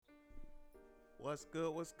What's good?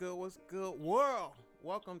 What's good? What's good, world?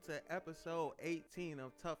 Welcome to episode 18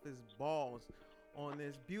 of Toughest Balls on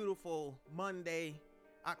this beautiful Monday,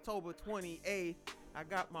 October 28th. I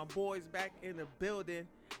got my boys back in the building.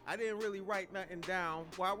 I didn't really write nothing down.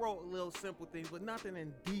 Well, I wrote little simple things, but nothing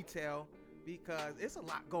in detail because it's a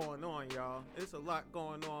lot going on, y'all. It's a lot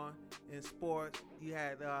going on in sports. You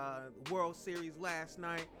had the World Series last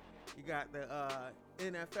night. You got the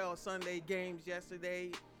NFL Sunday games yesterday.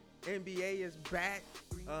 NBA is back.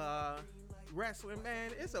 Wrestling,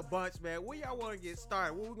 man, it's a bunch, man. Where y'all want to get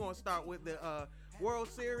started? Where we gonna start with the World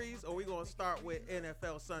Series, or we gonna start with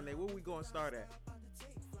NFL Sunday? Where we gonna start at?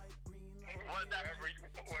 Wherever.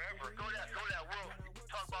 Go that world.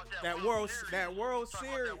 Talk about that. That World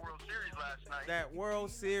Series. Last night. That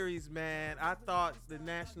World Series, man. I thought the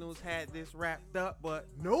Nationals had this wrapped up, but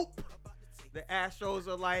nope. The Astros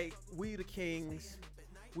are like, we the Kings.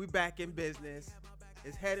 We back in business.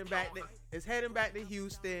 It's heading back to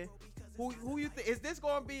Houston. Who you think is this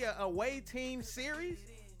going to be a away team series?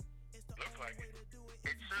 Looks like it.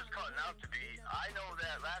 It's just cutting out to be. I know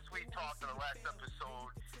that last week talked in the last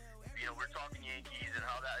episode. We're talking Yankees and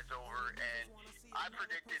how that is over, and I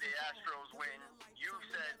predicted the Astros win. You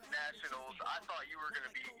said Nationals. I thought you were going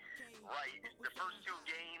to be right. The first two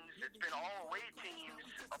games, it's been all away teams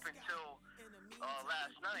up until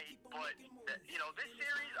last night. But this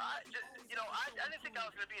series, I didn't think I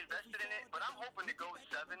was going to be invested in it, but I'm hoping to go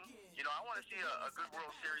 7. I want to see a good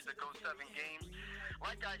World Series that goes 7 games.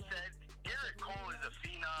 Like I said, Garrett Cole is a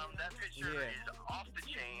phenom. That pitcher is off the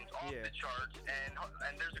chains, off the charts, and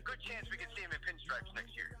there's a good chance we can see him in pinstripes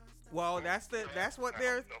next year. Well, that's what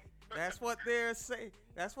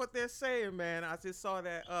they're saying, man. I just saw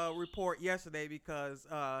that report yesterday because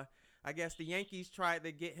I guess the Yankees tried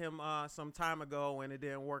to get him some time ago and it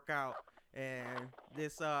didn't work out. And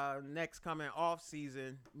this next coming off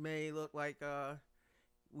season may look like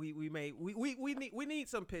we need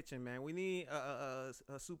some pitching, man. We need a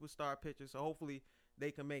superstar pitcher, so hopefully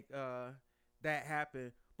they can make that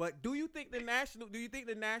happen. But do you think the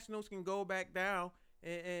Nationals can go back down?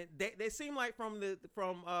 And they seem like from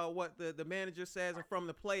what the manager says and from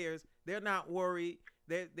the players, they're not worried.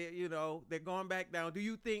 They're going back down. Do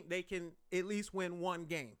you think they can at least win one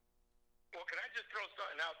game? Well, can I just throw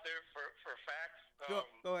something out there for facts?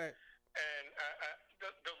 Go ahead. And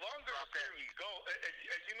the longer the series go,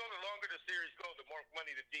 as you know, the longer the series go, the more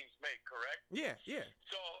money the teams make. Correct? Yeah.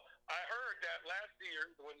 So I heard that last year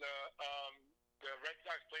when the Red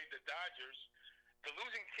Sox played the Dodgers, the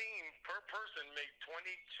losing team per person made $22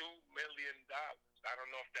 million. I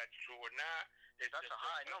don't know if that's true or not. That's a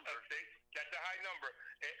high number. That's a high number.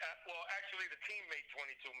 Well, actually, the team made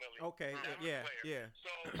 $22 million. Okay, yeah.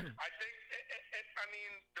 So I think,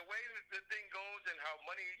 the way that the thing goes and how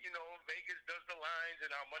money, Vegas does the lines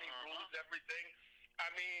and how money rules everything.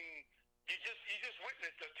 You just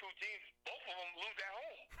witnessed the two teams, both of them lose at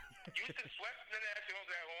home. Houston swept the Nationals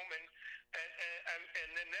at home, and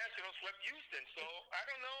the Nationals swept Houston. So I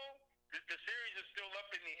don't know. The series is still up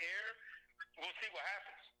in the air. We'll see what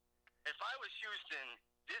happens. If I was Houston,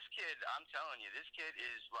 this kid, I'm telling you, this kid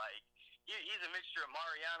is like he's a mixture of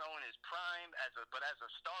Mariano in his prime but as a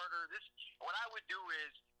starter. What I would do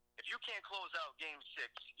is if you can't close out Game 6,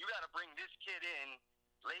 you got to bring this kid in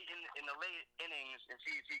late in the late innings and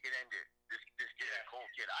see if he could end it. This kid, Cole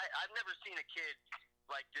kid. I've never seen a kid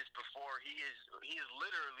like this before. He is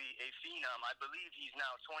literally a phenom. I believe he's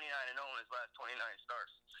now 29-0 in his last 29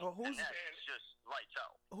 starts. Oh, and that's just lights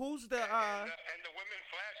out. Who's the and the women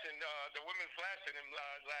flashing him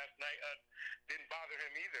last night didn't bother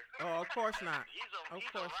him either. Oh, of course not. He's a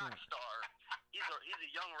rock star. He's a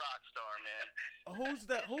young rock star, man. Who's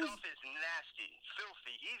stuff is nasty,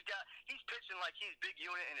 filthy. He's pitching like he's big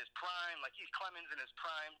unit in his prime, like he's Clemens in his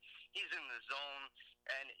prime. He's in the zone,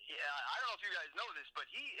 and I don't know if you guys know this, but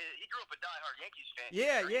he grew up a diehard Yankees fan.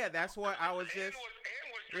 Yeah, that's what I was just. And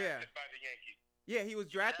was drafted by the Yankees. Yeah, he was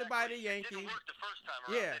drafted by the Yankees. It didn't work the first time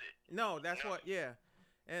around, did it? No, that's what. Yeah,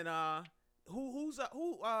 and who's up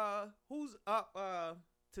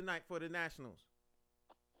tonight for the Nationals?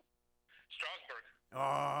 Strasburg.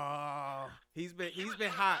 Oh, he's been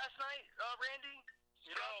hot. Last night, Randy.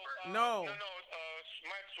 No.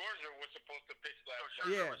 Mike Scherzer was supposed to pitch last night.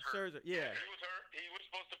 Yeah, Scherzer. Yeah. He was hurt. He was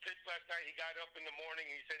supposed to pitch last night. He got up in the morning.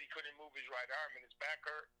 He said he couldn't move his right arm and his back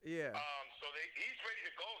hurt. Yeah. So he's ready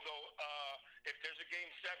to go though. If there's a game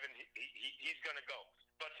 7, he's gonna go.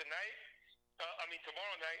 But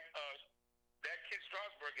tomorrow night, that kid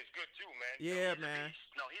Strasburg is good too, man. Yeah, man.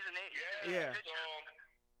 No, he's an 8. Yeah. So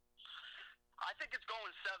I think it's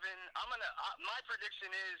going 7. My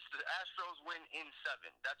prediction is the Astros win in 7.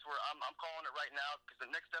 That's where I'm calling it right now because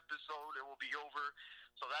the next episode it will be over.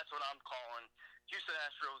 So that's what I'm calling. Houston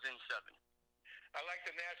Astros in 7. I like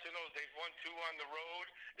the Nationals. They've won 2 on the road.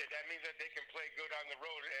 That means that they can play good on the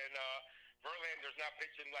road. And Verlander's not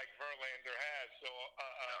pitching like Verlander has. So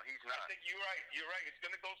no, he's not. I think you're right. You're right. It's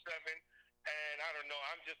going to go 7. And I don't know.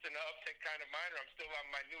 I'm just in an upset kind of mind. I'm still on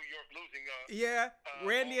my New York losing.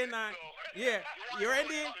 Randy and I. So, Yeah,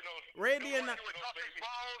 Randy and I.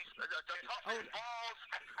 The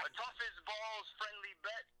toughest balls friendly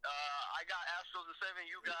bet. I got Astros in 7.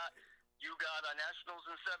 You got Nationals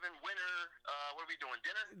in 7. Winner. What are we doing?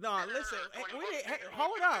 Dinner? No, listen.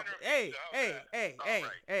 Hold up. Hey,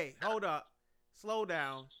 hold up. Slow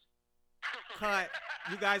down. Cut.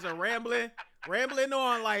 You guys are rambling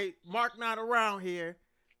on like Mark not around here.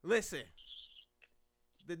 Listen.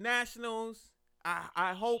 The Nationals,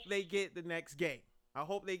 I hope they get the next game.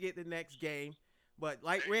 But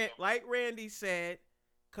like Randy said,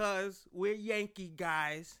 cause we're Yankee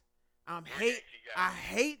guys. I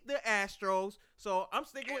hate the Astros, so I'm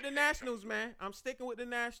sticking with the Nationals, man.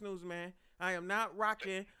 I am not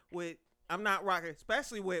rocking with.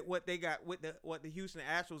 Especially with what they got with what the Houston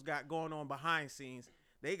Astros got going on behind scenes.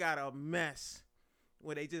 They got a mess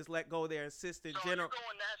where they just let go their assistant general. So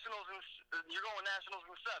you're going Nationals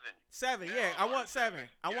in 7. 7, yeah. I want 7.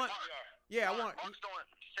 I want. Mark's doing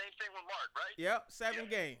same thing with Mark, right? Yep, 7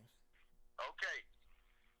 games. Okay.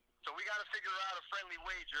 So we got to figure out a friendly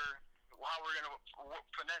wager. How we're gonna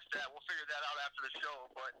finesse that? We'll figure that out after the show.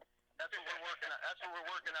 But that's what we're working. That's what we're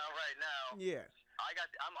working on right now. Yeah.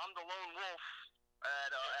 I'm the lone wolf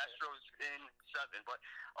at Astros in 7. But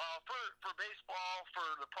for baseball, for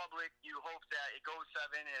the public, you hope that it goes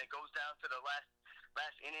 7 and it goes down to the last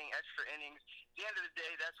inning, extra innings. At the end of the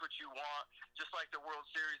day, that's what you want. Just like the World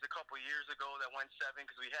Series a couple of years ago that went 7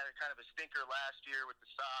 because we had a kind of a stinker last year with the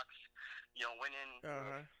Sox, winning.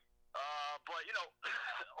 But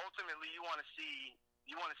ultimately, you want to see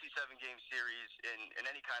 7-game series in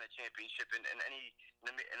any kind of championship in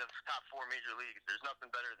the top 4 major leagues. There's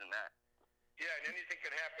nothing better than that. Yeah, and anything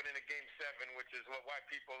can happen in a game 7, which is why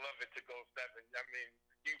people love it to go 7. I mean,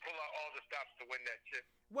 you pull out all the stops to win that chip.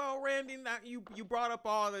 Well, Randy, now you brought up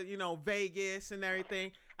all the Vegas and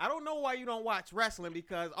everything. I don't know why you don't watch wrestling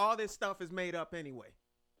because all this stuff is made up anyway.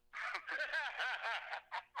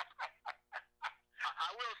 I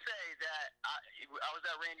will say that I was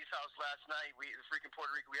at Randy's house last night. The freaking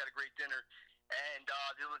Puerto Rico. We had a great dinner, and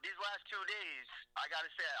these last 2 days, I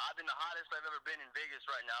gotta say, I've been the hottest I've ever been in Vegas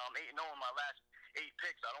right now. I'm 8-0 in my last 8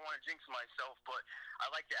 picks. I don't want to jinx myself, but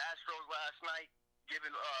I like the Astros last night,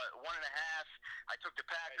 giving 1.5. I took the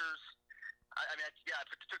Packers. I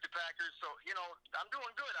took the Packers. So I'm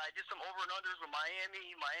doing good. I did some over and unders with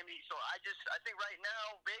Miami. So I think right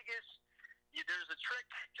now Vegas, there's a trick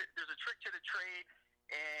to the trade.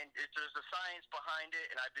 And there's a science behind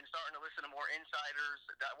it, and I've been starting to listen to more insiders.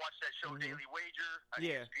 I watch that show Daily Wager on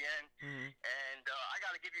ESPN, and I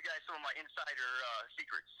got to give you guys some of my insider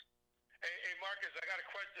secrets. Hey, Marcus, I got a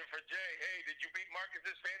question for Jay. Hey, did you beat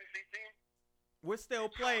Marcus's fantasy team? We're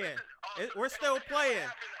still playing. We're still playing.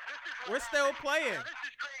 Now, this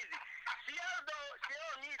is crazy. Sierra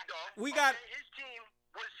Neves, though. His team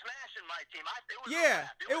was smashing my team.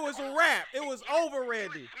 It was a wrap. It was over,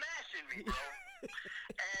 Randy. He was smashing me, bro.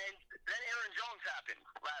 And then Aaron Jones happened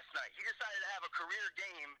last night. He decided to have a career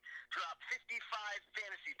game, drop 55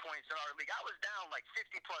 fantasy points in our league. I was down like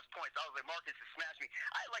 50-plus points. I was like, Marcus has smashed me.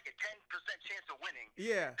 I had like a 10% chance of winning.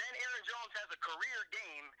 Yeah. Then Aaron Jones has a career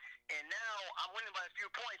game, and now I'm winning by a few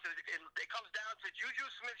points. And it comes down to Juju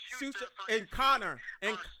Smith-Schuster and Connor.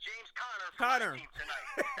 And James Conner for my team tonight.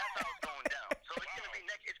 That's how it's going down. So it's going to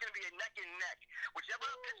be a neck and neck. Whichever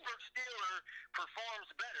Pittsburgh Steeler performs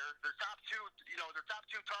better, their top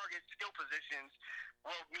two target skill positions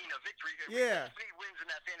will mean a victory. Yeah. Wins in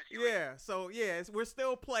that fantasy league. Yeah. So we're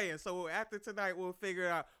still playing. So after tonight, we'll figure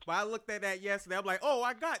it out. But I looked at that yesterday. I'm like, oh,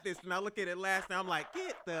 I got this. And I look at it last night. I'm like,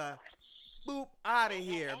 get the boop out of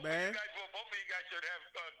here, man. Both of you guys should have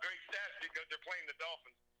great stats because they're playing the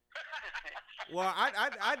Dolphins. Well, I'm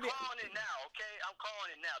calling it now, okay? I'm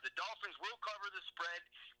calling it now. The Dolphins will cover the spread.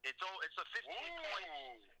 It's a 15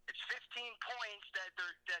 points. It's 15 points that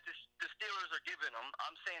the Steelers are giving them.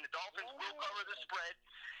 I'm saying the Dolphins will cover the spread,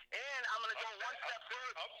 and I'm going to go one step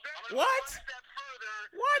further. What? One step further.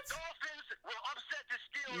 What? The Dolphins will upset the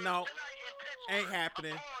Steelers No. tonight in Pittsburgh. Ain't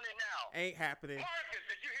happening. I'm calling it now. Ain't happening. Marcus,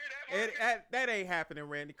 did you hear that, Marcus? That ain't happening,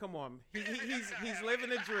 Randy. Come on. He's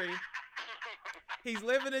living a dream. He's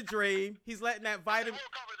living a dream. He's letting that vitamin. They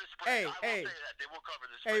will cover the spread. I will say that. They will cover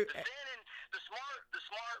the spread. The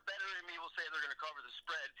smart better in me will say they're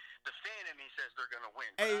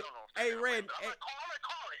but Hey, I don't know if they're gonna Randy. win. But I'm gonna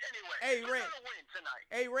call it anyway. Hey, They're Randy. gonna win tonight.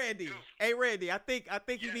 Hey, Randy.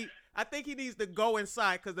 I think he needs to go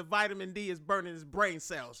inside because the vitamin D is burning his brain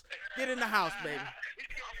cells. Get in the house, baby. I'm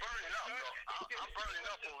burning up, bro. I'm burning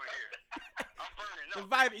up over here. I'm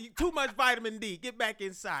burning up. Too much vitamin D. Get back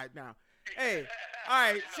inside now. Hey, all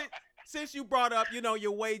right. Since you brought up,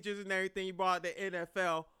 your wages and everything, you brought up the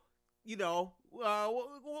NFL. Who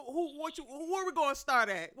are we going to start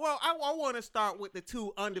at? Well, I want to start with the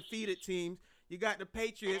two undefeated teams. You got the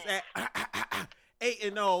Patriots at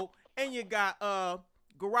 8-0, and you got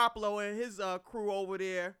Garoppolo and his crew over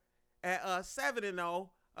there at 7-0.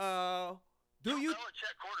 Do you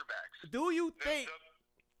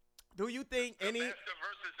think The any? master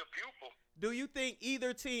versus the pupil. Do you think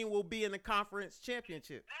either team will be in the conference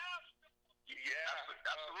championship? Yeah,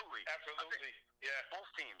 Absolutely. absolutely. Yeah. Both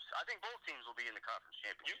teams. I think both teams will be in the conference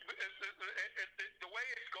championship. The way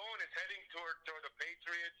it's going, it's heading toward the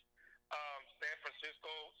Patriots. San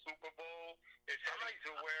Francisco Super Bowl. It's heading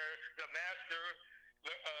to where the master,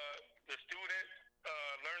 the student,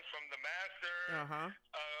 learns from the master.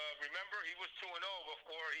 Remember, he was 2-0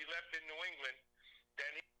 before he left in New England.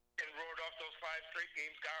 Then he rolled off those 5 straight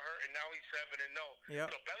games, got hurt, and now he's 7-0.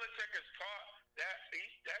 Yep. So Belichick has taught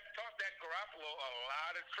that Garoppolo a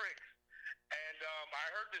lot of tricks. And I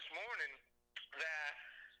heard this morning that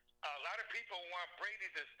a lot of people want Brady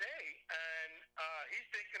to stay, and he's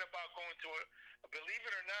thinking about going to believe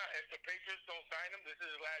it or not, if the Patriots don't sign him, this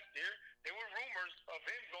is his last year, there were rumors of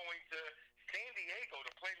him going to San Diego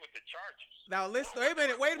to play with the Chargers. Now listen,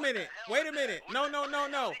 wait a minute. No.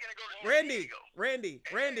 Randy.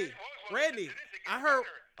 I heard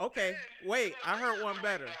one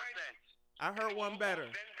better. Then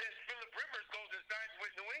Philip Rivers goes and signs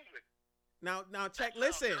with New England. Now check.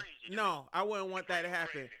 Listen, no, I wouldn't want that to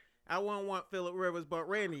happen. I wouldn't want Phillip Rivers, but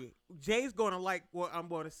Randy, Jay's gonna like what I'm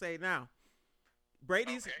gonna say now.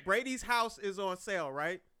 Brady's house is on sale,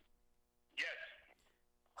 right? Yes.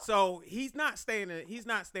 So he's not staying in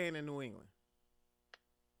New England.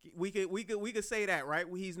 We could say that, right?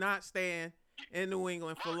 He's not staying in New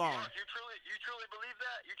England for long. You truly believe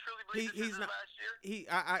that? You truly believe this is his last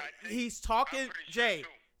year? He's talking, Jay,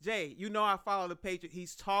 I follow the Patriots.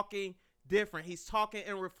 He's talking different. He's talking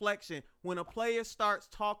in reflection. When a player starts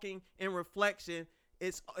talking in reflection,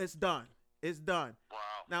 it's done. It's done. Wow.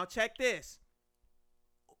 Now check this.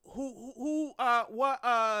 What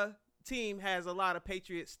team has a lot of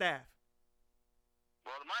Patriot staff?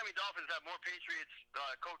 Well, the Miami Dolphins have more Patriots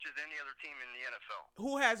coaches than any other team in the NFL.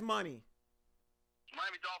 Who has money?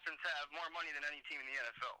 Miami Dolphins have more money than any team in the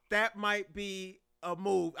NFL. That might be a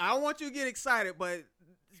move. I don't want you to get excited, but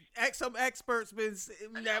some experts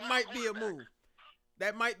that might be a move.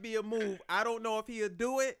 That might be a move. I don't know if he'll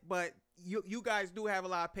do it, but you guys do have a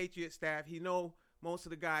lot of Patriot staff. You know most of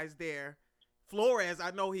the guys there. Flores,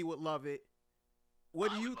 I know he would love it.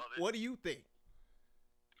 What do you think?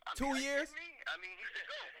 2 years? I mean, he's the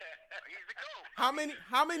GOAT. He's the GOAT.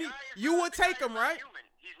 How many? You would take him, right?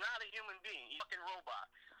 He's not a human being. He's a fucking robot.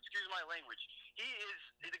 Excuse my language.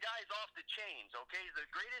 The guy's off the chains, okay? He's the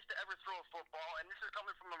greatest to ever throw a football, and this is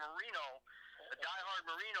coming from a diehard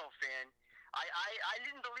Marino fan. I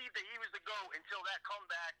didn't believe that he was the GOAT until that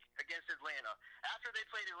comeback against Atlanta. After they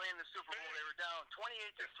played Atlanta in the Super Bowl, they were down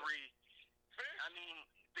 28-3. I mean,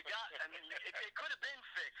 it could have been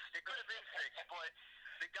fixed. It could have been fixed, but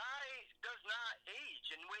the guy does not age,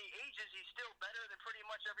 and when he ages, he's still better than pretty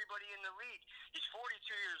much everybody in the league. He's 42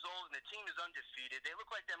 years old, and the team is undefeated. They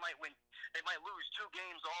look like they might win. They might lose 2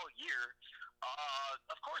 games all year.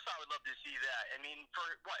 Of course, I would love to see that. I mean, for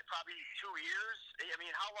probably 2 years? I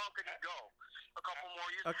mean, how long could he go? A couple more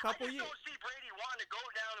years? I just don't see Brady wanting to go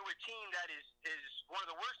down to a team that is one of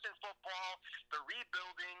the worst in football. They're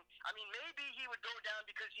rebuilding. I mean, maybe he would go down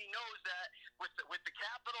because he knows that with the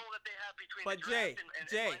capital that they have between the draft and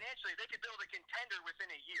financially, they could build a contender within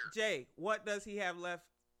a year. Jay, what does he have left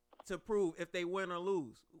to prove if they win or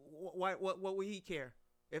lose? What would he care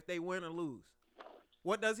if they win or lose?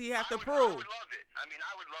 What does he have to prove? I would love it. I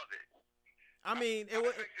would love it. I mean, I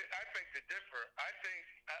beg to differ. I think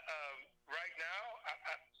right now,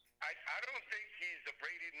 I don't think he's the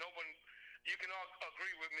Brady. No one, you can all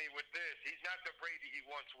agree with me with this. He's not the Brady he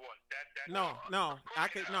once was. No.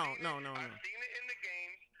 I've seen it in the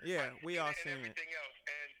games. Yeah, we all seen it. Everything else,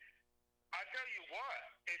 and I tell you what,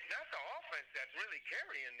 it's not the offense that's really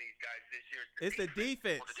carrying these guys this year. It's the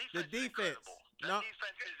defense. Well, the defense. The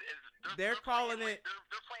defense is they're calling it.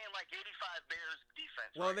 They're playing like 85 Bears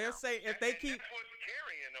defense. Well, they're saying if they keep. That's what's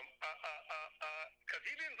carrying them. Because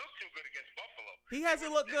he didn't look too good against Buffalo. He hasn't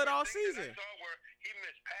looked good all season. I saw where he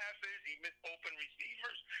missed passes, he missed open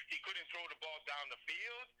receivers, he couldn't throw the ball down the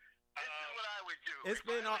field. is what I would do. It's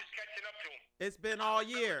been all. He's catching up to him. It's been all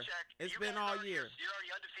year. It's been all year. You're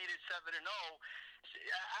already undefeated 7-0.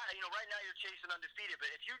 Right now you're chasing undefeated. But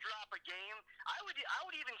if you drop a game, I would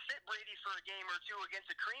even sit Brady for a game or two against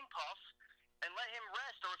a cream puff and let him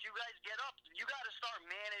rest. Or if you guys get up, you got to start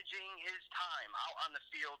managing his time out on the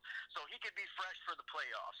field so he could be fresh for the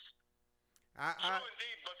playoffs. True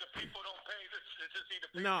indeed, but the people don't pay to see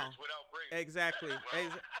the Patriots No. without Brady. Exactly.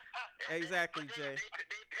 Exactly, Jay. They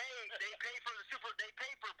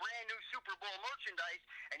pay for brand new Super Bowl merchandise,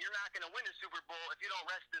 and you're not going to win a Super Bowl if you don't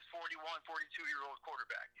rest this 41, 42-year-old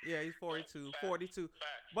quarterback. Yeah, he's 42. Facts. 42.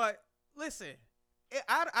 Facts. But listen,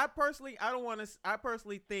 I personally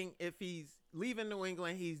think if he's leaving New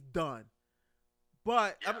England, he's done.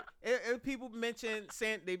 But Yeah. if people mention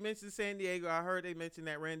they mentioned San Diego. I heard they mentioned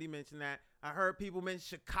that. Randy mentioned that. I heard people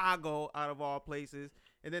mention Chicago out of all places,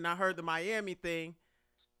 and then I heard the Miami thing.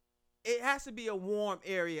 It has to be a warm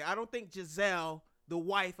area. I don't think Giselle, the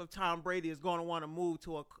wife of Tom Brady, is going to want to move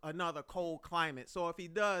to another cold climate. So if he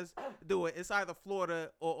does do it, it's either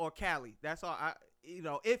Florida or Cali. That's all.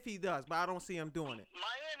 If he does, but I don't see him doing it.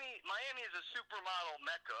 Miami is a supermodel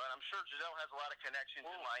mecca, and I'm sure Giselle has a lot of connections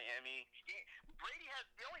in Miami. Brady has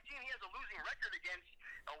the only team he has a losing record against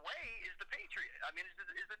away is the Patriots. I mean,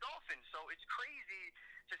 is the Dolphins. So it's crazy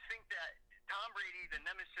to think that Tom Brady, the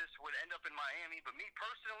nemesis, would end up in Miami. But me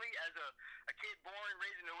personally, as a kid born and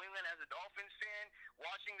raised in New England, as a Dolphins fan,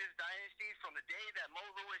 watching this dynasty from the day that Mo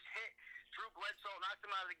Lewis hit Drew Bledsoe, knocked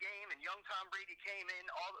him out of the game, and young Tom Brady came in.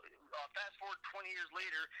 Fast forward 20 years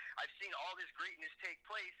later, I've seen all this greatness take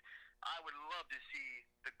place. I would love to see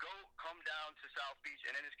the GOAT come down to South Beach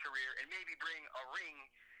and end his career and maybe bring a ring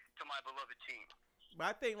to my beloved team. But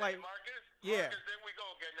I think, Hey, Marcus, yeah. Marcus, there we go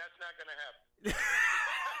again. That's not going to happen.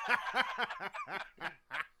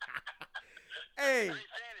 Hey, Great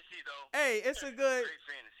fantasy, though. hey, it's Great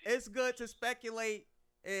fantasy. it's good to speculate,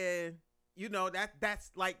 and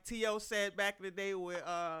that's like T.O. said back in the day with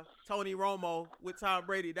Tony Romo with Tom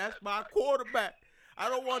Brady. That's my quarterback. I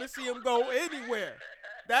don't want to see him go anywhere.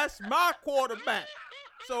 That's my quarterback.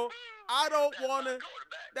 So I don't want to.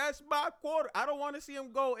 That's my quarter. I don't want to see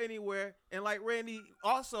him go anywhere. And like Randy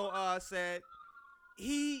also said,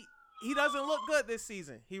 he doesn't look good this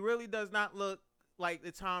season. He really does not look like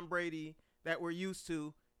the Tom Brady that we're used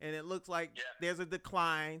to. And it looks like there's a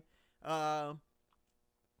decline.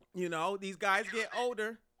 These guys get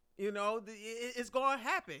older. It's going to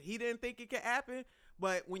happen. He didn't think it could happen.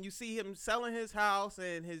 But when you see him selling his house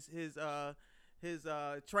and his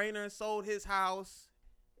trainer sold his house,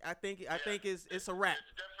 I think it's a wrap.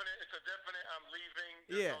 It's a definite. I'm leaving.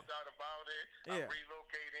 There's no doubt about it. I'm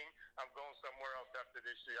relocating. I'm going somewhere else after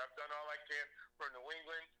this year. I've done all I can for New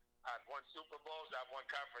England. I've won Super Bowls. I've won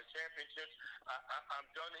conference championships. I'm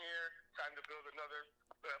done here. Time to build another.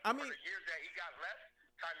 For the years that he got left,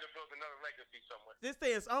 time to build another legacy somewhere. This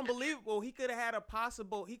thing is unbelievable. He could have had a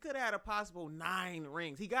possible 9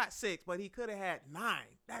 rings. He got 6, but he could have had 9.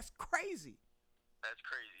 That's crazy. That's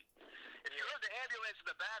crazy. If you heard the ambulance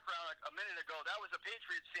in the background a minute ago, that was a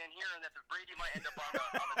Patriots fan hearing that the Brady might end up on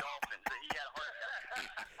the Dolphins. That he had a heart attack.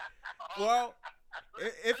 Well,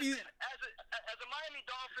 if you as a Miami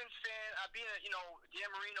Dolphins fan, I've been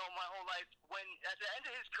Dan Marino my whole life. When at the end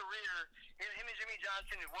of his career, him and Jimmy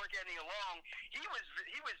Johnson weren't getting along. He was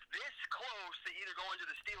this close to either going to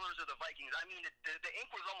the Steelers or the Vikings. I mean, the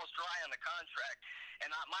ink was almost dry on the contract,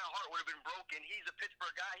 and my heart would have been broken. He's a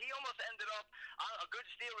Pittsburgh guy. He almost ended up on a good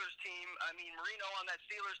Steelers team. I mean, Marino on that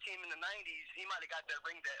Steelers team in the 90s, he might have got that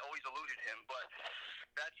ring that always eluded him. But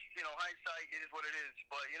that's, hindsight, it is what it is.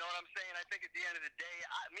 But you know what I'm saying? I think at the end of the day,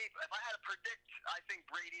 if I had to predict, I think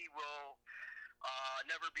Brady will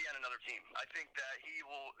never be on another team. I think that he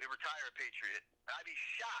will retire a Patriot. I'd be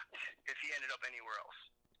shocked if he ended up anywhere else.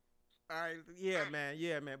 All right, yeah,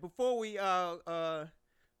 man. Before we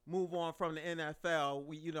move on from the NFL,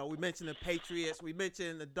 we mentioned the Patriots, we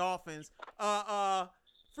mentioned the Dolphins.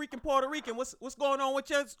 Freaking Puerto Rican, what's going on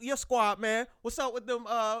with your squad, man? What's up with them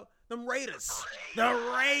Raiders? The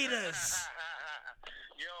Raiders.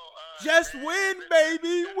 Just win,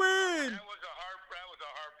 baby, win. That was a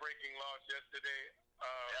heartbreaking loss yesterday.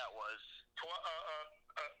 That was.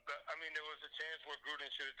 I mean, there was a chance where Gruden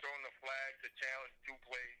should have thrown the flag to challenge 2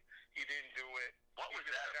 plays. He didn't do it. What was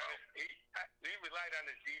that about? He relied on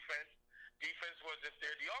his defense. Defense wasn't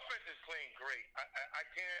there. The offense is playing great. I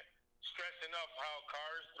can't stress enough how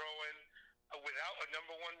Carr's throwing without a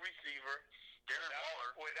number 1 receiver. Darren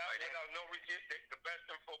Waller. Without no receiver, the best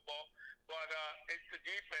in football. But it's the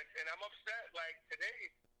defense. And I'm upset. Like,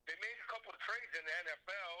 today, they made a couple of trades in the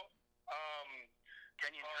NFL.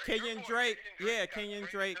 Kenyon Drake. Yeah, Kenyon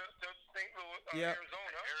Drake. To St. Louis, yep.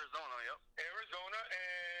 Arizona. Arizona, yep.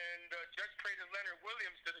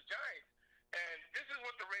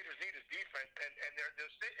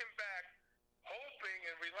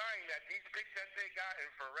 these picks that they got in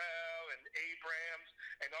Pharrell and Abrams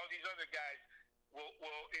and all these other guys will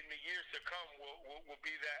in the years to come will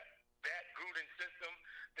be that Gruden system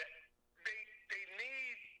that they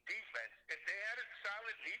need defense. If they had a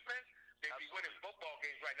solid defense, they'd be winning football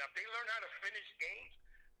games right now. If they learn how to finish games,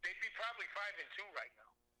 they'd be probably 5-2 right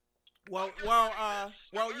now.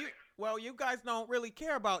 Well, you guys don't really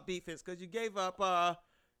care about defense because you gave up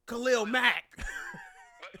Khalil Mack. Well,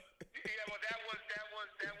 that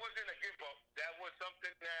wasn't a give up. That was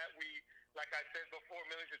something that we, like I said before,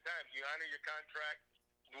 millions of times. You honor your contract.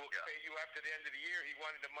 We'll pay you after the end of the year. He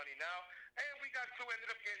wanted the money now, and we ended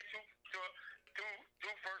up getting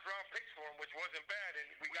two first-round picks for him, which wasn't bad. And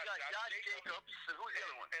we got Josh Jacobs. Who's the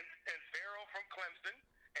other one? And Farrell from Clemson,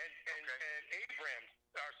 and Abrams,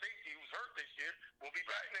 our safety, who's hurt this year, will be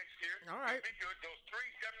back next year. All right. He'll be good. Those three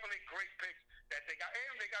definitely great picks that they got,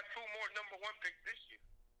 and they got two more number 1 picks this year.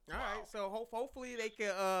 All right. So hopefully they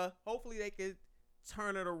could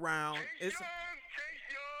turn it around. Chase Young.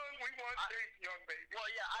 We want Chase Young, baby. Well,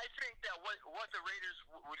 yeah, I think that what the Raiders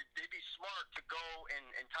would they be smart to go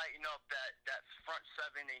and tighten up that front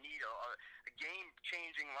seven. They need a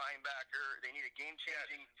game-changing linebacker. They need a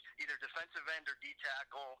game-changing either defensive end or D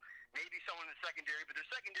tackle. Maybe someone in the secondary, but their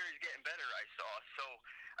secondary is getting better, I saw. So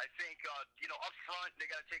I think up front they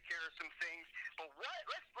got to take care of some things. But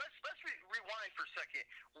let's rewind for a second.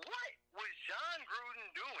 What was John Gruden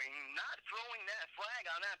doing not throwing that flag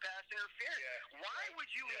on that pass interference? Yeah. Why would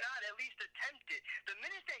you not at least attempt it? The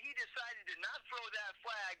minute that he decided to not throw that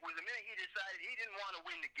flag was the minute he decided he didn't want to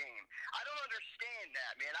win the game. I don't understand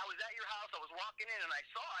that, man. I was at your house. I was walking in and I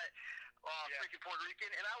saw it. Freaking Puerto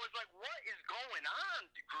Rican, and I was like, what is going on,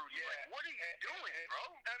 Gruden? Yeah. Like, what are you doing, bro?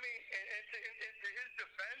 I mean, and to his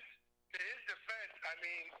defense, I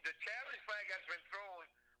mean, the challenge flag has been thrown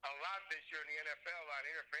a lot this year in the NFL on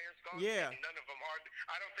interference calls. Yeah. And none of them are.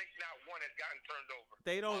 I don't think not one has gotten turned over.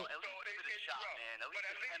 They don't. At least give it a shot, man. At least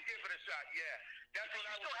give it a shot, yeah. That's what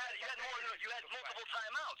I was. You had multiple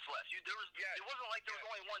timeouts left. It wasn't like there was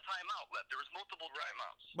only one timeout left. There was multiple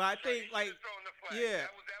timeouts. But I think that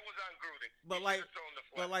was on Gruden.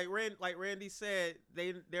 But like Randy said,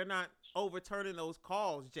 they're not overturning those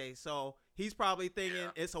calls, Jay. So he's probably thinking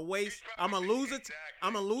it's a waste. I'm gonna lose it.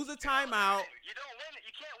 I'm gonna lose a timeout. You don't win.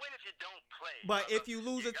 You can't win if you don't play. But if you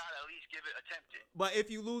lose it, you gotta at least attempt it. But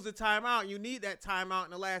if you lose a timeout, you need that timeout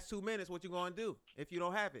in the last 2 minutes. What you gonna do if you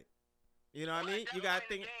don't have it? You know what I mean? You gotta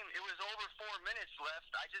think. It was over 4 minutes left.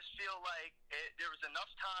 I just feel like there was enough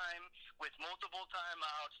time with multiple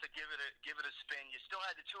timeouts to give it a spin. You still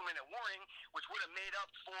had the 2-minute warning, which would have made up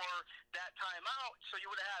for that timeout. So you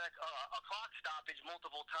would have had a clock stoppage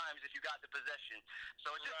multiple times if you got the possession.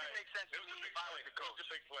 So it just didn't make sense to me if I was the coach. It was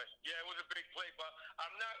a big play. Yeah, it was a big play, but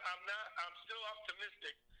I'm still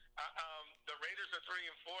optimistic. The Raiders are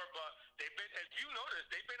 3-4, but they've been, as you noticed,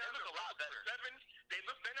 they've been on the road for 7. They've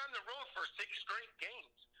been on the road for 6 straight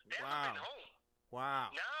games. They haven't been home.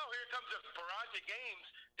 Wow. Now here comes a barrage of games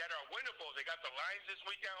that are winnable. They got the Lions this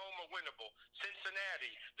week at home are winnable.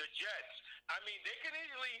 Cincinnati, the Jets. I mean, they can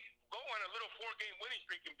easily go on a little 4-game winning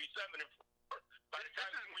streak and be 7-4. By the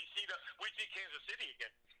time we see Kansas City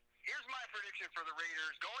again. Here's my prediction for the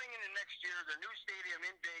Raiders. Going into next year, their new stadium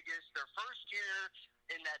in Vegas, their first year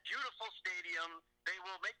in that beautiful stadium, they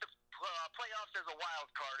will make the playoffs as a wild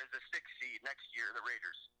card as a 6th seed next year, the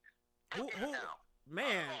Raiders.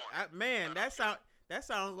 That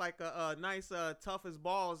sounds like a nice toughest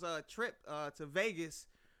balls trip to Vegas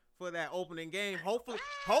for that opening game. Hopefully,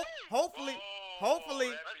 hopefully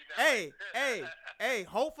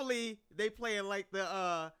they playing like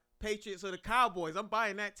the Patriots or the Cowboys. I'm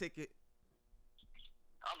buying that ticket.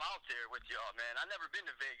 I'm out there with y'all, man. I've never been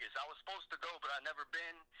to Vegas. I was supposed to go, but I've never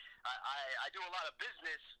been. I do a lot of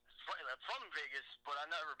business from Vegas, but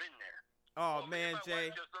I've never been there. Oh, man, Jay.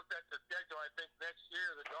 I just looked at the schedule. I think next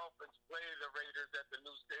year the Dolphins play the Raiders at the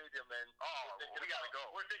new stadium, and we got to go.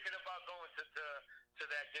 We're thinking about going to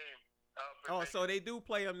that game. So they do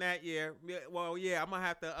play them that year. Well, yeah, I'm going to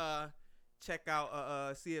have to check out,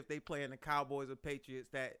 see if they play in the Cowboys or Patriots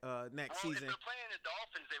that next season. If they're playing the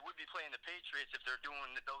Dolphins, they would be playing the Patriots if they're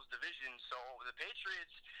doing those divisions. So the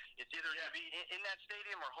Patriots, it's either going to be in that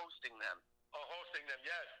stadium or hosting them. Oh, hosting them,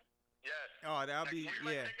 yes. Yes. Oh, that'll be,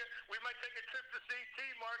 we might take a trip to CT,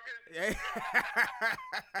 Marcus.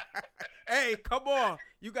 Hey, come on.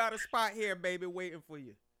 You got a spot here, baby, waiting for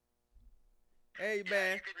you. Hey,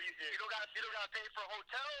 man. You don't got to pay for a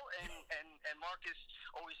hotel, and Marcus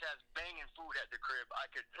always has banging food at the crib. I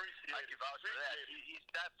could vouch for that.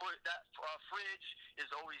 That fridge is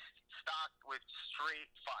always stocked with straight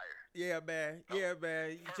fire. Yeah, man. Yeah,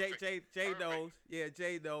 man. Jay knows. Yeah,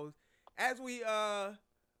 Jay knows. As we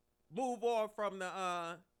move on from the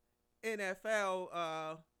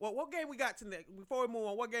NFL. What game we got tonight? Before we move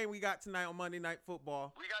on, what game we got tonight on Monday Night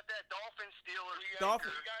Football? We got that Dolphins Steelers.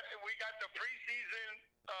 Dolphins. We got the preseason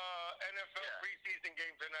NFL preseason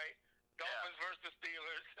game tonight. Dolphins versus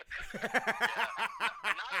Steelers.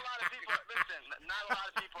 Not a lot of people. Listen, not a lot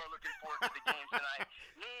of people are looking forward to the game tonight.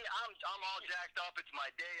 Me, I'm all jacked up. It's my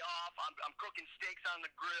day off. I'm cooking steaks on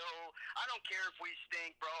the grill. I don't care if we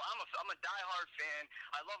stink, bro. I'm a diehard fan.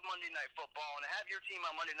 I love Monday Night Football, and to have your team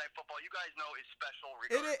on Monday Night Football, you guys know is special.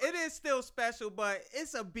 It is still special, but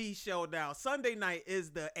it's a B show now. Sunday night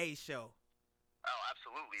is the A show. Oh,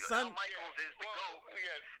 absolutely. Al Michaels is the GOAT.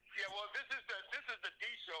 Yeah, well, this is the D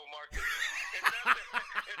show, Marcus. It's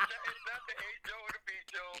not the A show or the B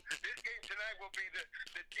show. This game tonight will be the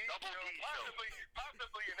D Double show, D show.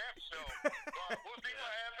 possibly an F show. We'll see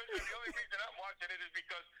what happens. And the only reason I'm watching it is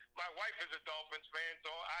because my wife is a Dolphins fan,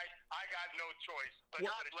 so I got no choice.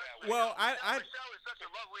 Michelle is such a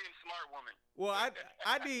lovely and smart woman. Well,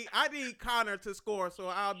 I need Connor to score,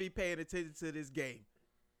 so I'll be paying attention to this game.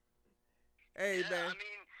 Hey, man. I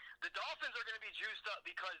mean, the Dolphins are going to be juiced up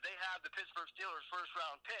because they have the Pittsburgh Steelers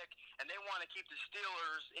first-round pick, and they want to keep the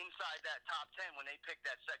Steelers inside that top 10 when they pick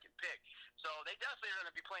that second pick. So they definitely are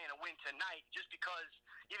going to be playing a win tonight just because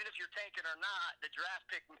even if you're tanking or not, the draft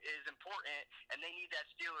pick is important, and they need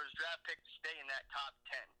that Steelers draft pick to stay in that top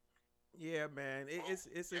 10. Yeah, man.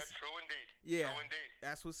 It's true indeed. Yeah, true indeed.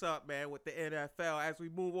 That's what's up, man, with the NFL. As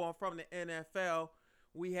we move on from the NFL,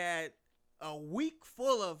 we had a week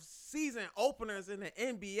full of season openers in the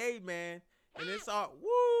NBA, man. And it's all,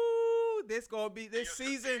 this going to be this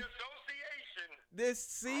season.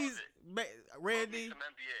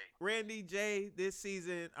 Randy J, this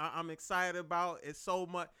season, I'm excited about. It's so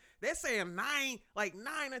much. They're saying 9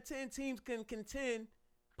 or 10 teams can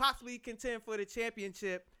possibly contend for the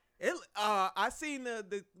championship. I seen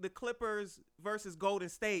the Clippers versus Golden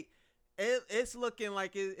State. It's looking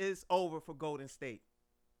like it's over for Golden State.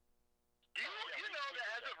 You know that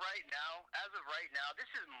as of right now, this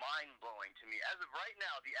is mind-blowing to me. As of right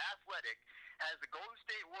now, The Athletic has the Golden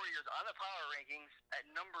State Warriors on the power rankings at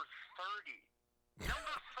number 30.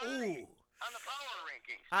 Number 30 on the power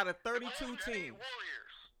rankings. Out of 32 teams.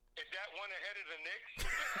 Warriors. Is that one ahead of the Knicks?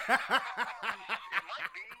 It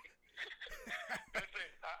might be. Listen,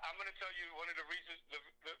 I'm going to tell you one of the reasons,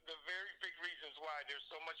 the very big reasons why there's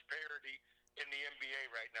so much parity in the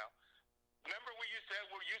NBA right now. Remember we're used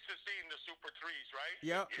to seeing the super threes, right?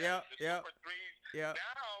 Yep. Super threes. Yep.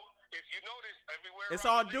 Now, if you notice, everywhere it's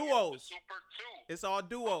all the league, duos. Super two. It's all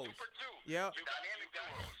duos. Super two. Yep. Dynamic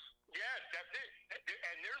duos. Yeah, that's it.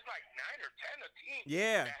 And there's like 9 or 10 a team.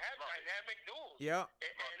 Yeah. That have dynamic duels. Yep.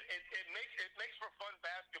 And it makes for fun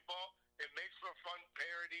basketball. It makes for fun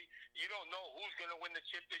parity. You don't know who's going to win the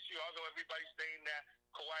chip this year, although everybody's saying that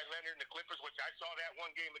Kawhi Leonard and the Clippers, which I saw that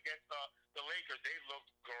one game against the Lakers, they looked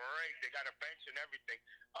great. They got a bench and everything.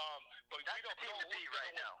 But that's we don't the team know to who's beat going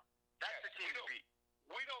right to win. now. That's the team to beat.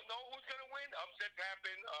 We don't know who's going to win. Upsets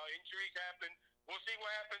happen. Injuries happen. We'll see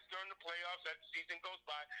what happens during the playoffs as the season goes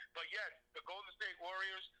by. But yes, the Golden State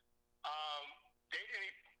Warriors,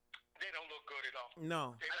 they don't look good at all.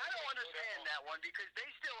 No. And I don't understand that one because they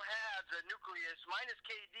still have the nucleus minus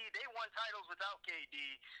KD. They won titles without KD.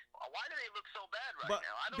 Why do they look so bad right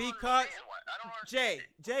now? I don't understand why. I don't understand.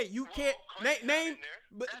 Jay, you can't name.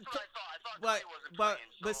 That's what I thought. I thought Clay wasn't playing.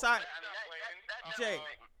 Besides, Jay,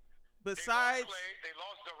 besides, they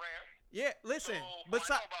lost Durant. Yeah, listen. So,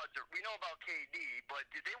 we know about KD, but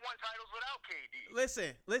did they won titles without KD?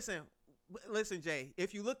 Listen, Jay.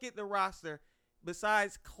 If you look at the roster,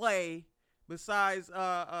 besides Clay, besides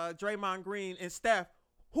Draymond Green and Steph,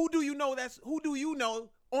 who do you know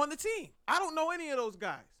on the team? I don't know any of those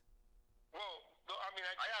guys. Well, I mean,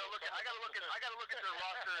 I gotta look at their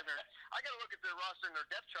roster and their roster and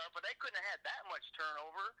their depth chart, but they couldn't have had that much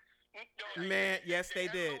turnover. Man, yes,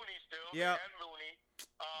 they did. Yep. Looney.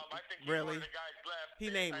 I think really? One of the guys left. He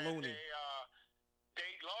named Looney. They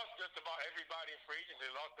lost just about everybody in free agency.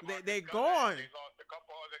 They lost they're gone. They lost a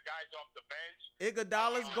couple other guys off the bench.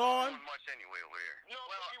 Iguodala's gone. Doing much anyway, Lear. No,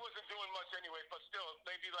 he wasn't doing much anyway. But still,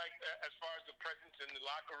 maybe like as far as the presence in the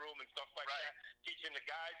locker room and stuff like that, teaching the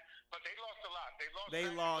guys. But they lost a lot. They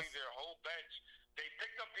lost their whole bench. They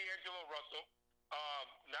picked up D'Angelo Russell.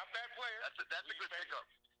 Not bad player. That's a good pickup.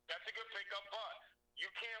 That's a good pickup, but you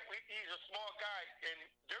can't. He's a small guy, and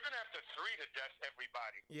they're gonna have to three to death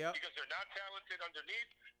everybody. Yeah. Because they're not talented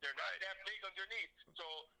underneath. They're not that big underneath. So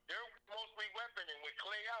they're mostly weapon, and with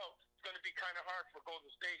Clay out, it's gonna be kind of hard for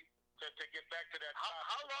Golden State to get back to that.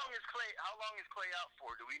 How long is Clay out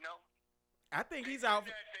for? Do we know? I think he's out.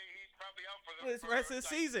 He's probably out for the rest of the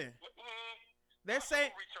season. they're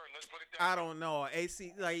saying. Return, let's put it that I way. don't know.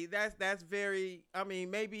 AC like that's very. I mean,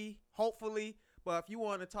 maybe, hopefully, but if you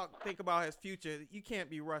want to think about his future, you can't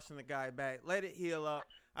be rushing the guy back. Let it heal up.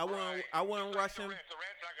 I wouldn't Just rush him.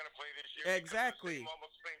 Durant's not gonna play this year. Exactly.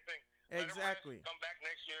 Almost the same thing. Let him Exactly. rest, come back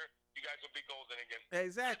next year. You guys will be golden again.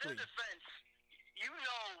 Exactly. In their defense, you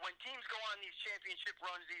know, when teams go on these championship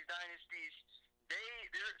runs, these dynasties,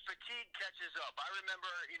 their fatigue catches up. I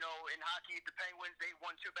remember, you know, in hockey, the Penguins, they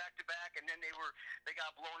won 2 back-to-back, and then they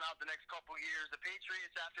got blown out the next couple of years. The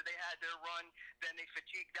Patriots, after they had their run, then they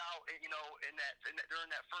fatigued out, you know,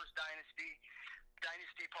 during that first dynasty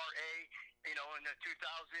part A, you know, in the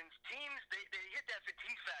 2000s. Teams, they hit that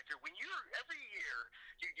fatigue factor. When every year,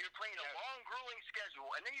 you're playing a long, grueling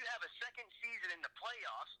schedule, and then you have a second season in the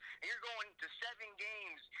playoffs, and you're going to 7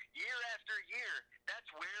 games year after year. That's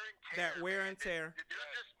wear and tear. That wear and tear.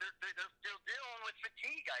 They're dealing with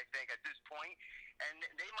fatigue, I think, at this point, and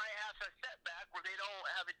they might have a setback where they don't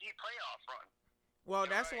have a deep playoff run. Well,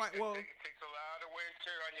 that's why. Well, it takes a lot of wear and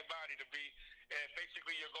tear on your body to be.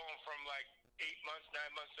 Basically, you're going from like 8 months, 9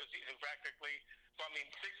 months to the season, practically. So, I mean,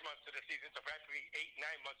 6 months to the season, so practically 8,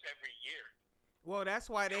 9 months every year. well, that's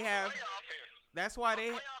why they have. That's why they.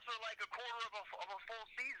 Playoffs are like a quarter of a full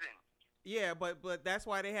season. Yeah, but that's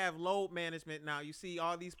why they have load management now. You see,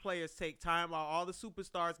 all these players take time off. All the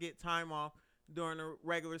superstars get time off during the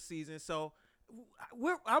regular season. So,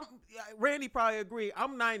 Randy probably agree.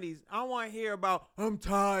 I'm 90s. I don't want to hear about I'm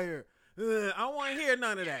tired. I don't want to hear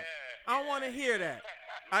none of that. I don't want to hear that.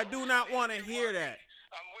 I do not want to hear that.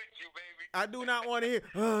 I'm with you, baby. I do not want to hear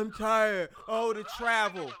I'm tired. Oh, the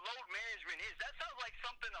travel. I don't know what load management is. That sounds like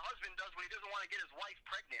something a husband does when he doesn't want to get his wife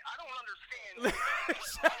pregnant. I don't understand what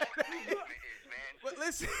load management is, man. But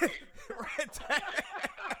listen, Red You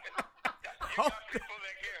got people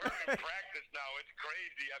that get hurt in practice now. It's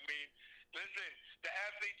crazy. I mean, listen, the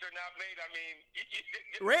athletes are not made. I mean,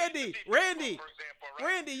 Randy, for example, right?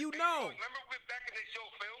 Randy, you know. Remember back in they show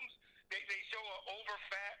films? They show an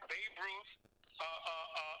over-fat Babe Ruth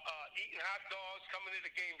eating hot dogs, coming to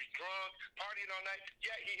the games drunk, partying all night.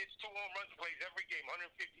 Yeah, he hits 2 home runs, plays every game,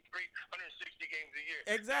 153, 160 games a year.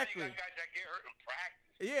 Exactly. Now you got guys that get hurt in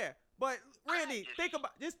practice. Yeah, but Randy, think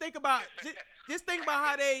about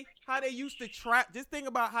how they used to Just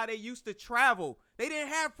think about how they used to travel. They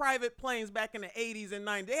didn't have private planes back in the 80s and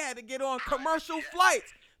 90s. They had to get on commercial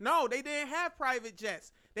flights. No, they didn't have private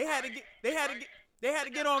jets. They had to get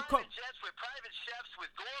on private jets with private chefs with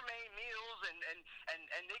gourmet meals and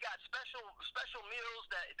they got special meals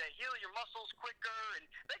that heal your muscles quicker, and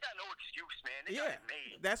they got no excuse, man. They got it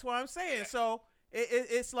made. That's what I'm saying. So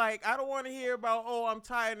it's like I don't want to hear about I'm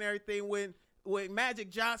tired and everything when Magic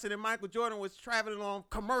Johnson and Michael Jordan was traveling on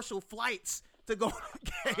commercial flights to go to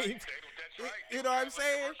games. That's right. You know what I'm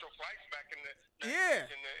saying? Commercial flights back in the Yeah. in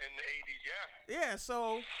the 80s, yeah. Yeah,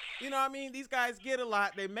 so you know what I mean, these guys get a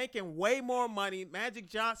lot. They're making way more money. Magic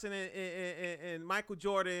Johnson and Michael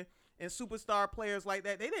Jordan and superstar players like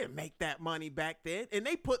that, they didn't make that money back then, and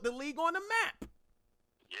they put the league on the map.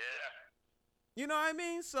 Yeah. You know what I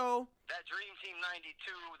mean? So that Dream Team 92,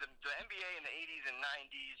 the NBA in the 80s and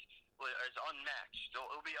 90s is unmatched.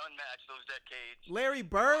 It'll be unmatched those decades. Larry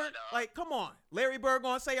Bird, like, come on. Larry Bird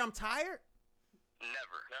gonna say I'm tired?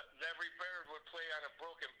 Never. Larry Bird would play on a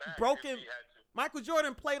broken back. Broken. If he had to. Michael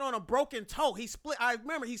Jordan played on a broken toe. I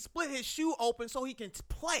remember he split his shoe open so he can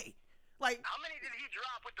play. Like, how many did he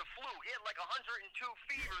drop with the flu? He had like 102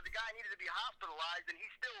 fever. The guy needed to be hospitalized, and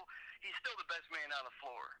he's still the best man on the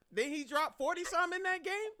floor. Then he dropped 40-something in that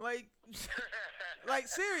game? Like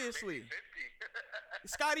seriously.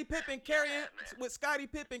 Scottie Pippen carrying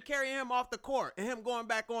him off the court and him going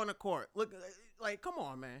back on the court. Look, like, come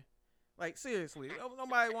on, man. Like, seriously.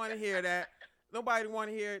 Nobody want to hear that. Nobody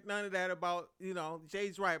want to hear none of that about, you know,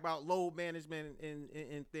 Jay's right about load management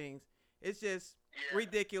and things. It's just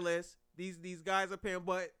ridiculous. These guys are paying,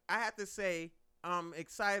 but I have to say I'm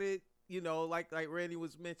excited, you know, like Randy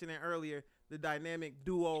was mentioning earlier, the dynamic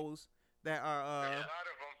duos that are There's a lot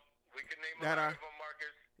of them. We can name a lot of them,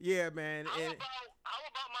 Marcus. Yeah, man. How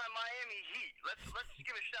about my Miami Heat? Let's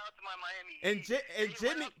give a shout out to my Miami Heat. And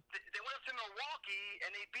Jimmy, they went up to Milwaukee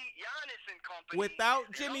and they beat Giannis and company without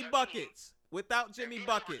Jimmy Buckets. Without Jimmy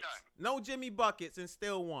Buckets. No Jimmy Buckets and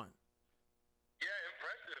still won. Yeah,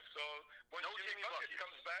 impressive. So when Jimmy Buckets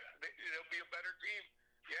comes back, it'll be a better team.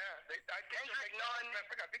 Yeah, I think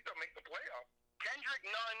they'll make the playoffs. Kendrick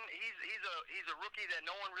Nunn, he's a rookie that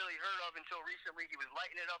no one really heard of until recently. He was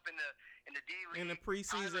lighting it up in the D League. In the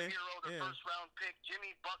preseason, Tyler Hero, the yeah. first round pick.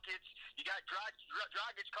 Jimmy Buckets. You got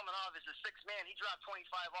Dragic coming off as the sixth man. He dropped 25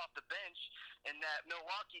 off the bench in that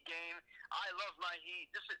Milwaukee game. I love my Heat.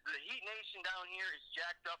 The Heat Nation down here is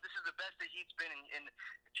jacked up. This is the best the Heat's been in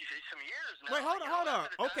some years now. Wait, hold on.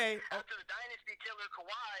 Okay. After the dynasty killer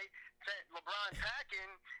Kawhi sent LeBron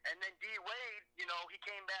packing, and then D Wade, he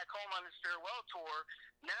came back home on his farewell tour.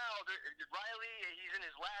 Now Riley, he's in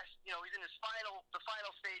his last, he's in the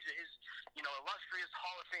final stage of his, illustrious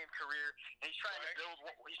Hall of Fame career, and he's trying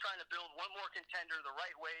to build one more contender the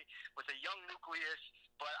right way with a young nucleus.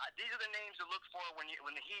 But these are the names to look for when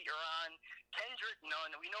the Heat are on. Kendrick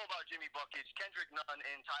Nunn, we know about Jimmy Buckets, Kendrick Nunn,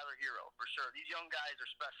 and Tyler Hero for sure. These young guys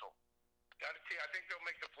are special. I think they'll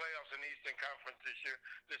make the playoffs in the Eastern Conference this year.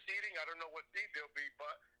 The seeding, I don't know what seed they'll be,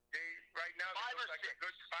 but right now they look like a good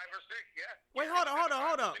 5 or 6. Yeah. Wait,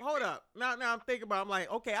 hold up. Now I'm thinking about. I'm like,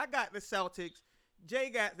 okay, I got the Celtics. Jay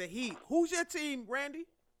got the Heat. Who's your team, Randy?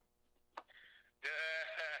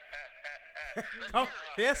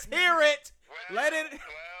 Let's hear it. Let it.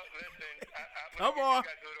 Well, listen. Come on.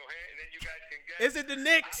 You guys can guess. Is it the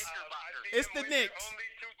Knicks? It's the Knicks. Only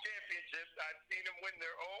 2 championships. I've seen them win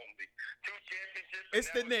their only 2 championships.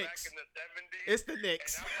 It's the Knicks. Back in the 70s. It's the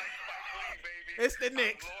Knicks. And I'm like Spike Lee, baby. It's the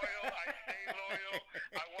Knicks. I'm loyal. I stay loyal.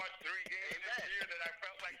 I watched 3 games this year that I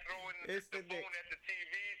felt like throwing the phone at the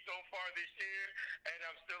TV so far this year, and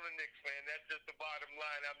I'm still a Knicks fan. That's just the bottom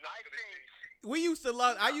line. I'm not going to.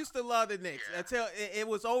 I used to love the Knicks until it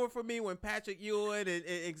was over for me when Patrick Ewing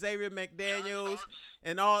and Xavier McDaniels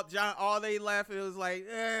and all they left. It was like,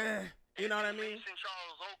 you know what I mean?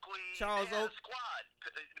 Charles Oakley. Charles Oakley. Squad.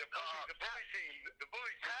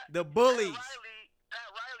 The Bullies. Pat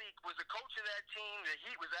Riley was the coach of that team. The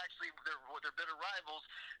Heat was actually their bitter rivals,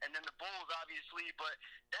 and then the Bulls, obviously. But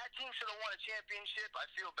that team should have won a championship. I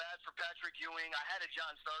feel bad for Patrick Ewing. I had a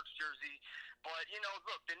John Starks jersey. But,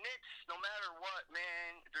 look, the Knicks, no matter what,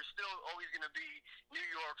 man, they're still always going to be New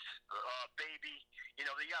York's baby.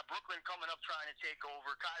 They got Brooklyn coming up trying to take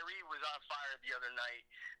over. Kyrie was on fire the other night.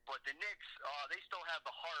 But the Knicks, they still have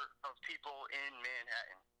the heart of people in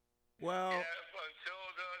Manhattan. Well, until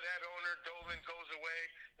that owner Dolan goes away,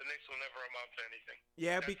 the Knicks will never amount to anything.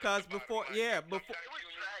 Yeah, That's because before. It was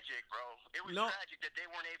tragic, bro. It was tragic that they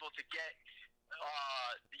weren't able to get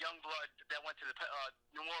young blood that went to the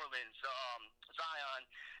New Orleans, Zion,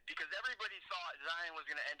 because everybody thought Zion was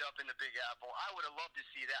going to end up in the Big Apple. I would have loved to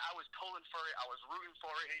see that. I was pulling for it. I was rooting for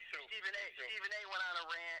it. Stephen A. went on a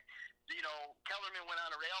rant. Kellerman went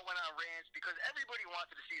on they all went on rants because everybody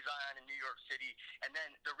wanted to see Zion in New York City, and then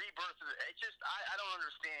the rebirth of it. I don't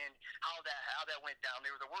understand how that went down.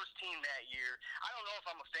 They were the worst team that year. I don't know if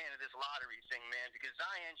I'm a fan of this lottery thing, man, because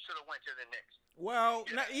Zion should have went to the Knicks. Well,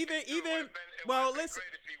 not even well, listen.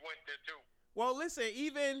 Great if he went there too. Well, listen,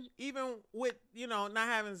 even with not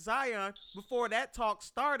having Zion, before that talk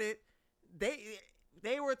started,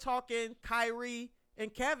 they were talking Kyrie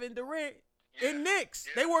and Kevin Durant in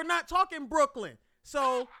Knicks. They were not talking Brooklyn.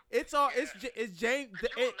 So it's James.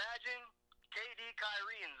 Could you imagine KD,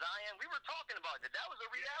 Kyrie, and Zion? We were talking about that. That was a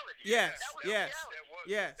reality. Yes, that was yes, a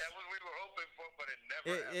reality. yes. That was we were hoping for, but it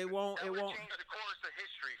never happened. It won't. That would change the course of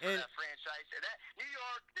history for that franchise. New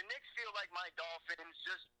York, the Knicks feel like my Dolphins,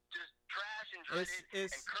 just trash and dreaded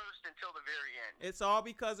and cursed until the very end. It's all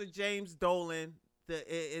because of James Dolan.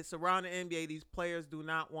 It's around the NBA. These players do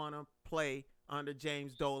not want to play under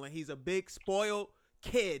James Dolan. He's a big spoiled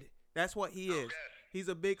kid. That's what he is. He's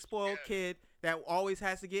a big spoiled kid that always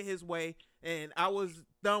has to get his way. And I was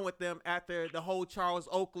done with them after the whole Charles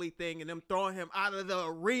Oakley thing and them throwing him out of the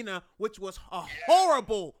arena, which was a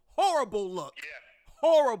horrible look. Yeah.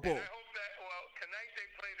 Horrible. And I hope that, tonight they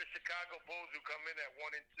play the Chicago Bulls, who come in at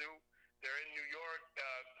 1-2. They're in New York.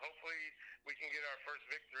 Hopefully we can get our first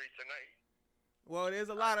victory tonight. Well, there's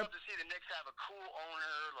a lot of. I'd love to see the Knicks have a cool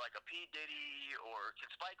owner like a P. Diddy, or can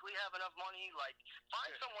Spike Lee have enough money? Like, find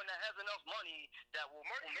someone that has enough money that will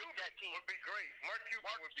make that team. Would be great. Mark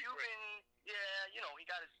Cuban would be great. Yeah, he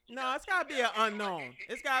got his. No, it's gotta be an unknown.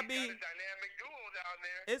 It's gotta be. Got a dynamic duo down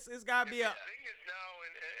there. It's gotta be a.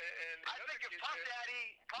 And I think if Puff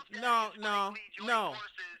Daddy No.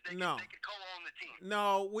 Forces, they could co-own the team.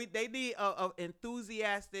 No, they need a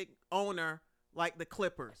enthusiastic owner like the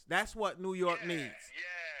Clippers. That's what New York needs.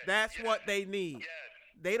 That's what they need.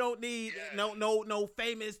 They don't need no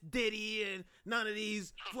famous Diddy and none of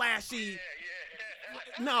these flashy.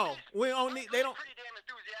 No, we don't need. They don't. Pretty damn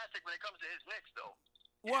enthusiastic when it comes to his Knicks, though.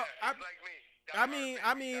 Well, like me.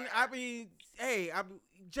 Hey,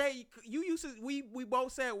 Jay, you used to. We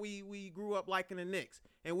both said we grew up liking the Knicks,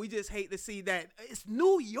 and we just hate to see that it's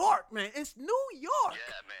New York, man. It's New York.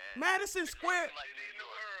 Yeah, man. Madison Square.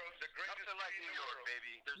 Nothing like New York,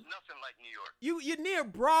 baby. There's nothing like New York. You're near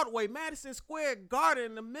Broadway, Madison Square Garden,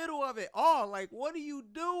 in the middle of it all. Like, what are you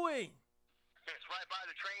doing? It's right by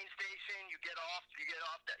the train station. You get off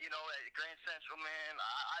that, at Grand Central, man.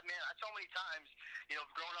 I so many times,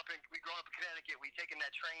 growing up in Connecticut, we taken that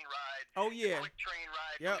train ride. Oh yeah. Quick train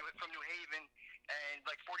ride from New Haven, and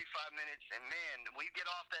like 45 minutes. And man, when you get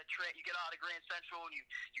off that train, you get out of Grand Central, and you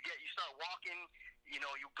start walking. You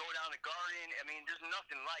go down the Garden. I mean, there's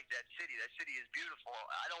nothing like that city. That city is beautiful.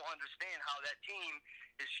 I don't understand how that team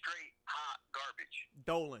is straight hot garbage.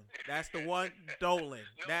 Dolan. That's the one. Dolan.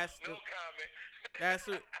 No comment. That's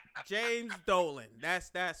it. James Dolan. That's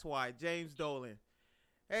why. James Dolan.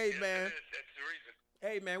 Hey, Yes, man. it is. That's the reason.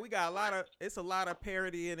 Hey, man, we got a lot of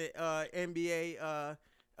parody in it. NBA.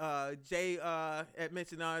 Jay had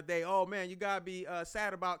mentioned the other day, oh, man, you got to be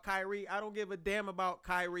sad about Kyrie. I don't give a damn about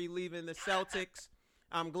Kyrie leaving the Celtics.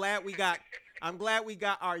 I'm glad we got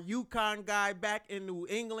our UConn guy back in New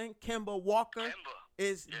England. Kemba Walker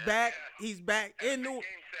is back. Yeah. He's back in New.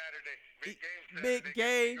 Big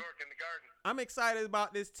game. New York in the Garden. I'm excited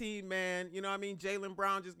about this team, man. You know what I mean? Jaylen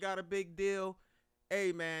Brown just got a big deal.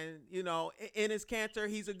 Hey, man, in his canter,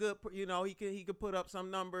 he's a good, he could put up some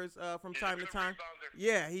numbers from time to time. Rebounder.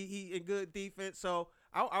 Yeah, he in good defense. So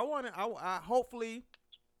I hopefully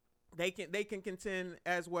they can contend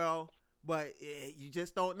as well. But you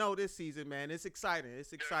just don't know this season, man. It's exciting.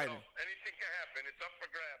 Anything can happen. It's up for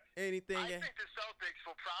grabs. I think the Celtics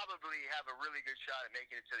will probably have a really good shot at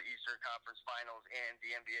making it to the Eastern Conference Finals and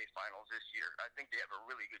the NBA Finals this year. I think they have a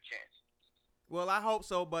really good chance. Well, I hope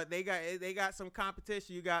so, but they got some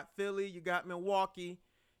competition. You got Philly, you got Milwaukee.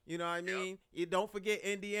 You know what I mean? Yep. You don't forget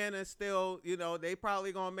Indiana still. They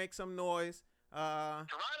probably gonna make some noise. Toronto is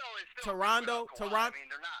still Toronto. I mean,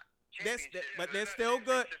 they're not. But they're still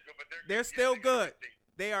good. They're still good.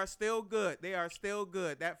 They are still good. They are still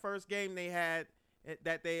good. That first game they had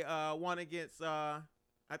that they won against I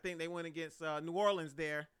think they went against New Orleans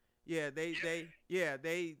there. Yeah, they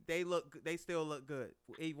still look good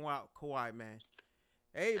even without Kawhi, man.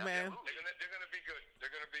 Hey, man. They're gonna be good. They're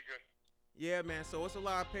gonna be good. Yeah, man. So it's a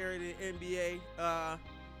lot of parity in NBA.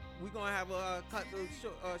 We're gonna have cut the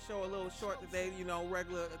show a little short today.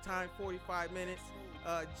 Regular time, 45 minutes.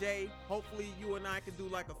 Jay, hopefully you and I can do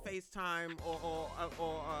like a FaceTime or a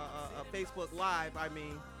Facebook Live. I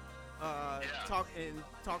mean, talk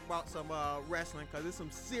about some wrestling, because there's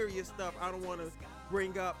some serious stuff I don't want to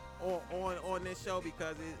bring up on this show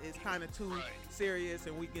because it's kind of too serious,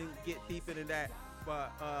 and we can get deep into that.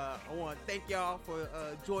 But I want to thank y'all for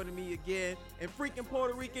joining me again. And freaking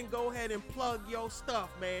Puerto Rican, go ahead and plug your stuff,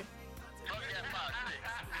 man. Plug that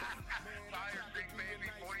Fire Stick, baby,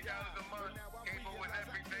 $40 a month. Cable with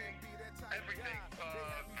everything.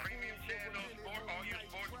 Premium channels, all your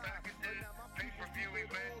sports packages, pay-per-view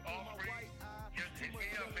events, all free. Just hit me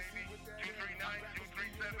up, baby.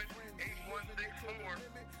 239-237-8164.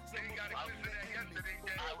 They got a quiz for that yesterday,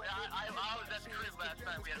 Jay. I was at the crib last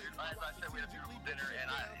night. As I said, we had a beautiful dinner,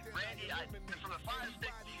 and Randy, from the Fire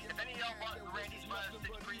Stick, if any of y'all bought Randy's Fire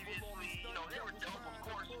Stick previously, they were dope, of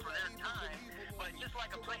course, for their time, but just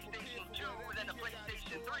like a PlayStation 2 and then a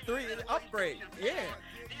PlayStation 3. An upgrade, yeah.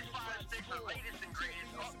 These Fire Sticks are latest and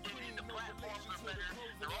greatest, updated, the platforms are better,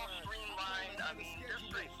 they're all streamlined. I mean, they're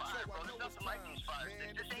straight fire, bro. There's nothing like these Fire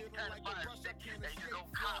Sticks. This ain't the kind of Fire Stick that you go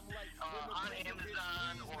cop on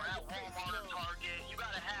Amazon or at Walmart or Target. You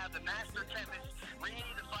gotta have the master chemist, Randy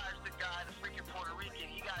the Fire Stick guy, the freaking Puerto Rican.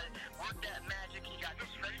 He gotta work that magic. He got the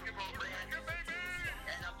special program.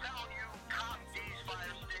 And I'm telling you, cop these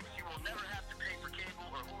Fire Sticks. You will never have to pay for cable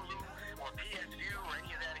or Hulu or PSView or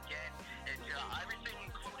any of that again. It's everything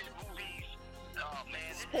included, movies. Oh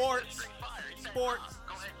man, Sports. It's fire. Sports.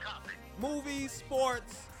 Go ahead, cop it. Movies,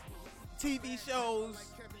 sports, TV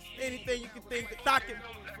shows, anything you can think of.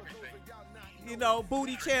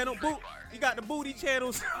 Booty channel. You got the booty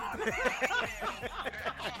channels.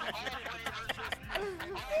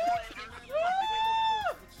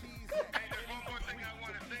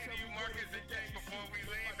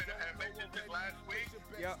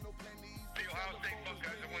 Yep. The Ohio State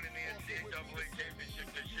Buckeyes are winning the NCAA championship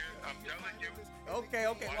this year. I'm telling you. Okay.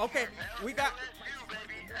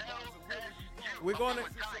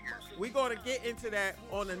 We're gonna get into that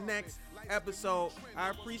on the next episode. I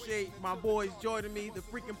appreciate my boys joining me, the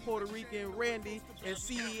freaking Puerto Rican Randy and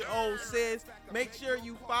CEO Sis. Make sure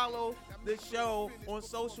you follow the show on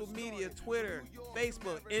social media, Twitter,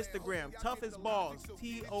 Facebook, Instagram, Toughest Balls,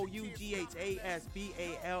 TOUGHASBALLS.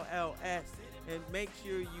 And make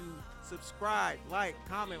sure you subscribe, like,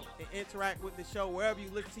 comment, and interact with the show wherever you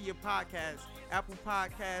listen to your podcasts. Apple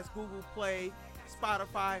Podcasts, Google Play,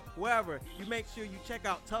 Spotify, wherever. You make sure you check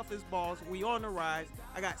out Toughest Balls. We on the rise.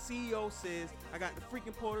 I got CEO Sis. I got the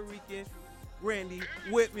freaking Puerto Rican Randy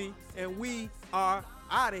with me. And we are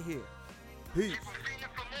out of here. Peace. Keep on seeing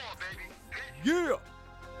for more, baby. Yeah.